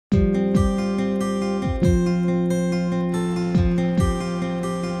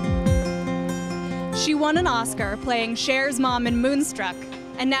She won an Oscar playing Cher's mom in Moonstruck,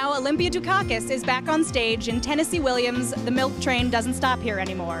 and now Olympia Dukakis is back on stage in Tennessee Williams' The Milk Train Doesn't Stop Here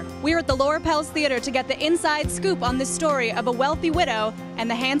Anymore. We're at the Laura Pels Theater to get the inside scoop on this story of a wealthy widow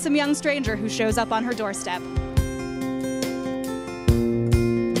and the handsome young stranger who shows up on her doorstep.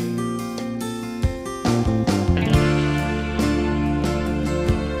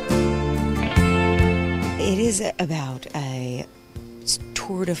 It is about a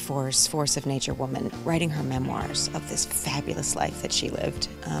tour de force of nature woman writing her memoirs of this fabulous life that she lived.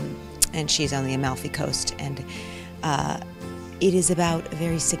 And she's on the Amalfi Coast, and it is about a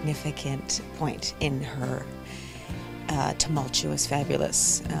very significant point in her tumultuous,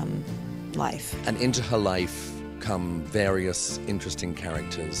 fabulous life. And into her life come various interesting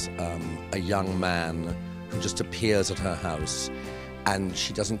characters. A young man who just appears at her house, and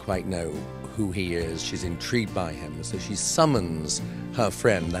she doesn't quite know who he is. She's intrigued by him, so she summons her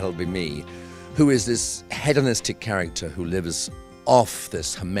friend, that'll be me, who is this hedonistic character who lives off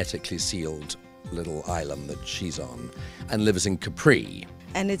this hermetically sealed little island that she's on and lives in Capri.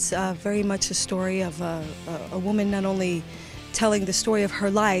 And it's very much a story of a woman not only telling the story of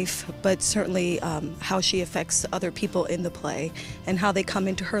her life, but certainly how she affects other people in the play and how they come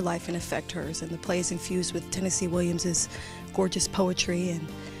into her life and affect hers. And the play is infused with Tennessee Williams' gorgeous poetry, and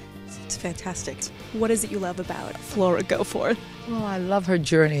it's fantastic. What is it you love about Flora Goforth? Well, I love her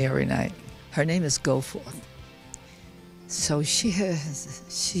journey every night. Her name is Goforth. So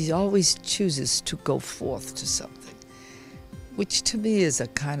she always chooses to go forth to something, which to me is a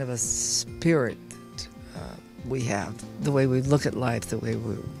kind of a spirit that we have, the way we look at life, the way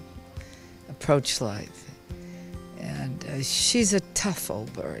we approach life. And she's a tough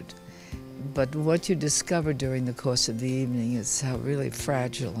old bird. But what you discover during the course of the evening is how really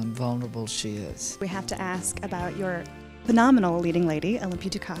fragile and vulnerable she is. We have to ask about your phenomenal leading lady, Olympia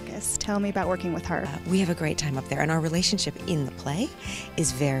Dukakis. Tell me about working with her. We have a great time up there, and our relationship in the play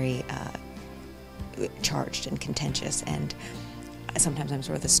is very charged and contentious, and sometimes I'm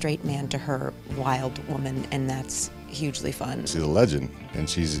sort of the straight man to her wild woman, and that's hugely fun. She's a legend, and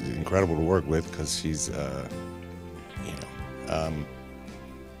she's incredible to work with because she's,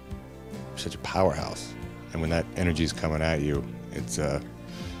 such a powerhouse. And when that energy's coming at you, it's it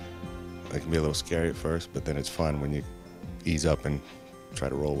can be a little scary at first, but then it's fun when you ease up and try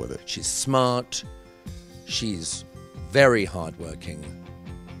to roll with it. She's smart, she's very hardworking,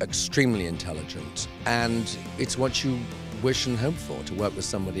 extremely intelligent, and it's what you wish and hope for, to work with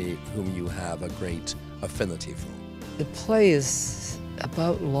somebody whom you have a great affinity for. The play is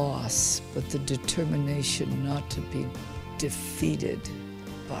about loss, but the determination not to be defeated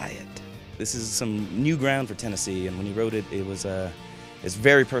by it. This is some new ground for Tennessee, and when he wrote it, it's a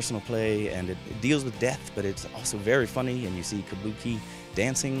very personal play, and it deals with death, but it's also very funny, and you see kabuki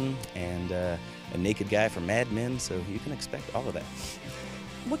dancing and a naked guy from Mad Men, so you can expect all of that.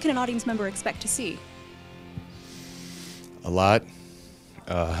 What can an audience member expect to see? A lot.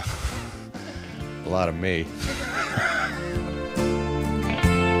 A lot of me.